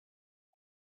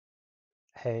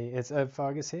Hey, it's Ed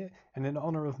Vargas here, and in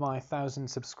honor of my 1,000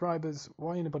 subscribers,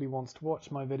 why anybody wants to watch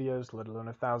my videos, let alone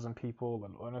 1,000 people,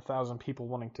 let alone 1,000 people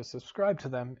wanting to subscribe to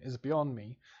them, is beyond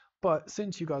me. But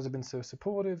since you guys have been so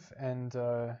supportive and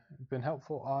been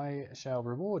helpful, I shall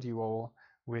reward you all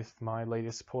with my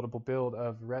latest portable build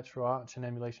of RetroArch and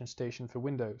EmulationStation for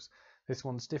Windows. This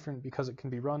one's different because it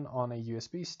can be run on a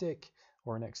USB stick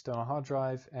or an external hard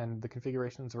drive, and the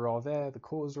configurations are all there, the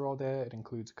cores are all there, it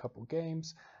includes a couple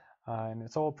games. And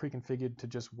it's all pre-configured to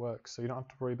just work, so you don't have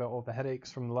to worry about all the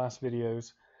headaches from the last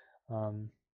videos.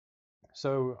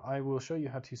 So I will show you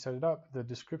how to set it up. The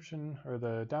description, or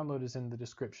the download, is in the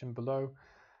description below,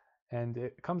 and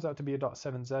it comes out to be a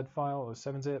 .7z file or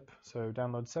 7-zip. So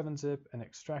download 7-zip and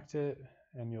extract it,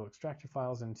 and you'll extract your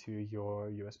files into your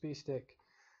USB stick.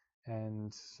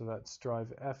 And so that's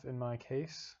drive F in my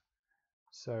case.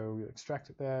 So we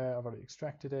extract it there. I've already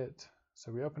extracted it.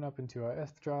 So we open up into our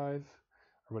F drive,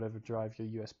 or whatever drive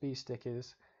your USB stick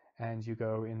is, and you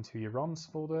go into your ROMs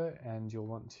folder, and you'll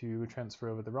want to transfer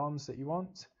over the ROMs that you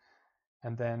want.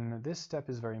 And then this step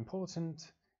is very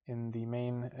important in the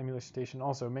main EmulationStation.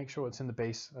 Also, make sure it's in the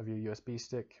base of your USB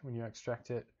stick when you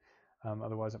extract it,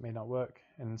 otherwise it may not work.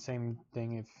 And same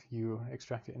thing if you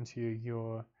extract it into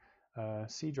your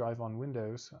C drive on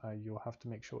Windows, you'll have to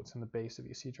make sure it's in the base of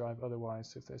your C drive,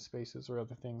 otherwise if there's spaces or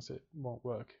other things it won't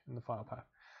work in the file path.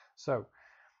 So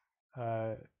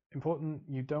important,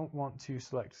 you don't want to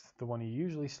select the one you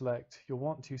usually select. You'll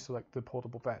want to select the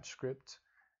portable batch script,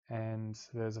 and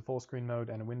there's a full screen mode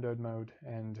and a windowed mode,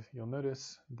 and you'll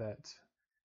notice that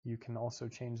you can also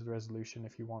change the resolution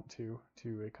if you want to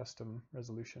a custom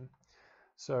resolution.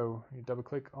 So you double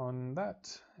click on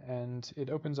that and it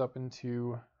opens up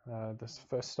into this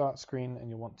first start screen, and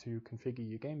you'll want to configure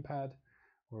your gamepad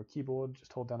or keyboard.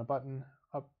 Just hold down a button,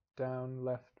 up, down,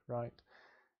 left, right,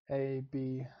 A,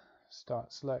 B,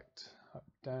 start, select, up,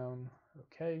 down,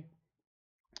 OK.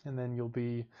 And then you'll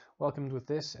be welcomed with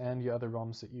this and your other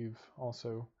ROMs that you've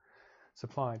also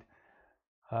supplied.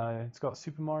 It's got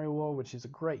Super Mario World, which is a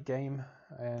great game,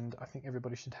 and I think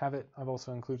everybody should have it. I've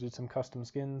also included some custom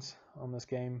skins on this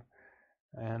game.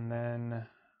 And then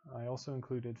I also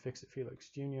included Fix It Felix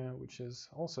Jr., which is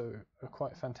also a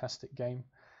quite fantastic game.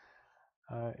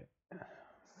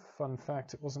 Fun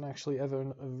fact, it wasn't actually ever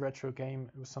a retro game,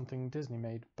 it was something Disney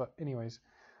made. But anyways,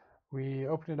 we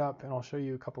open it up and I'll show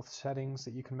you a couple of settings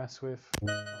that you can mess with.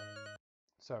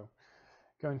 So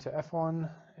go into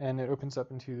F1 and it opens up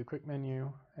into the quick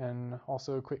menu, and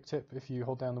also a quick tip, if you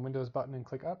hold down the Windows button and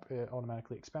click up, it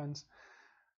automatically expands.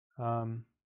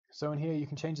 So in here you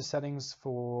can change the settings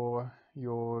for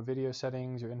your video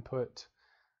settings, your input.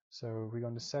 So we go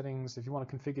into settings. If you want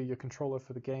to configure your controller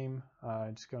for the game,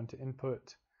 just go into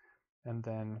input and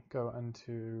then go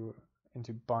into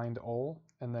bind all,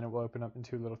 and then it will open up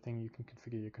into a little thing you can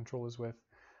configure your controllers with.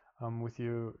 If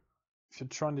you're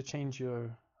trying to change your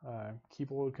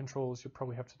keyboard controls, you'll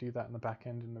probably have to do that in the back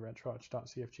end in the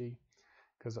retroarch.cfg,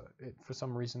 because it for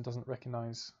some reason doesn't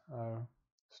recognize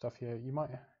stuff here. You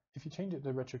might, if you change it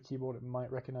to retro keyboard, it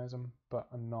might recognize them, but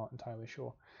I'm not entirely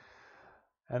sure.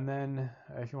 And then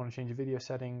if you want to change your video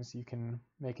settings, you can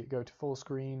make it go to full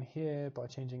screen here by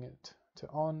changing it to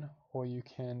on, or you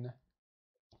can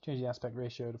change the aspect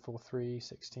ratio to full 3,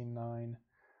 16:9,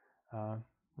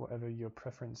 whatever your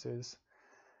preference is.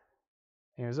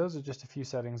 Anyways, those are just a few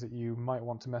settings that you might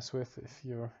want to mess with if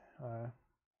you're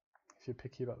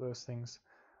picky about those things.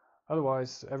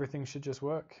 Otherwise, everything should just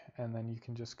work, and then you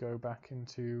can just go back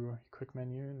into your quick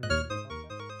menu and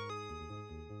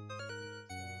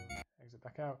exit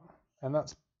back out. And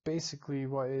that's basically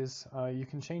what it is. You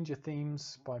can change your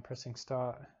themes by pressing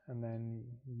start and then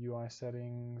UI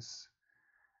settings,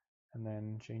 and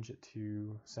then change it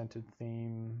to centered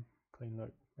theme, clean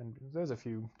look, and there's a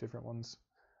few different ones.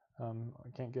 I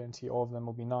can't guarantee all of them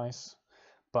will be nice,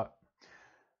 but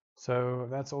so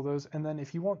that's all those. And then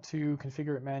if you want to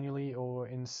configure it manually or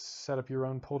set up your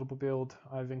own portable build,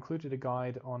 I've included a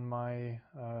guide on my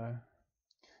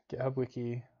Github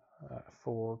Wiki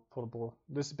for portable.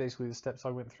 This is basically the steps I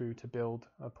went through to build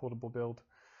a portable build,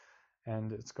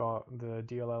 and it's got the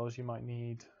DLLs you might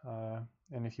need,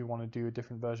 and if you want to do a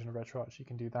different version of RetroArch, you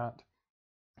can do that.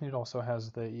 And it also has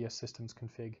the ES Systems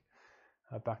config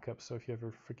backup, so if you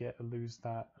ever forget or lose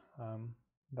that,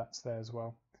 that's there as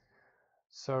well.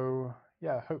 So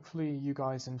yeah, hopefully you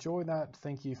guys enjoy that.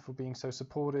 Thank you for being so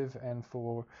supportive and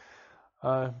for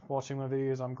watching my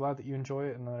videos. I'm glad that you enjoy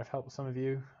it and that I've helped some of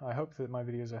you. I hope that my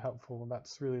videos are helpful.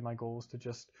 That's really my goal, is to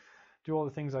just do all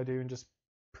the things I do and just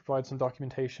provide some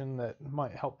documentation that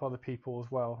might help other people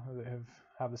as well that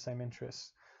have the same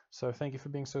interests. So thank you for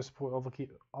being so supportive.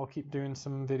 I'll keep doing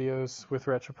some videos with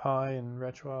RetroPie and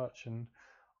RetroArch, and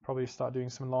probably start doing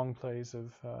some long plays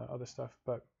of other stuff.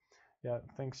 But yeah,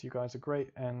 thanks. You guys are great,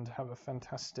 and have a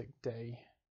fantastic day.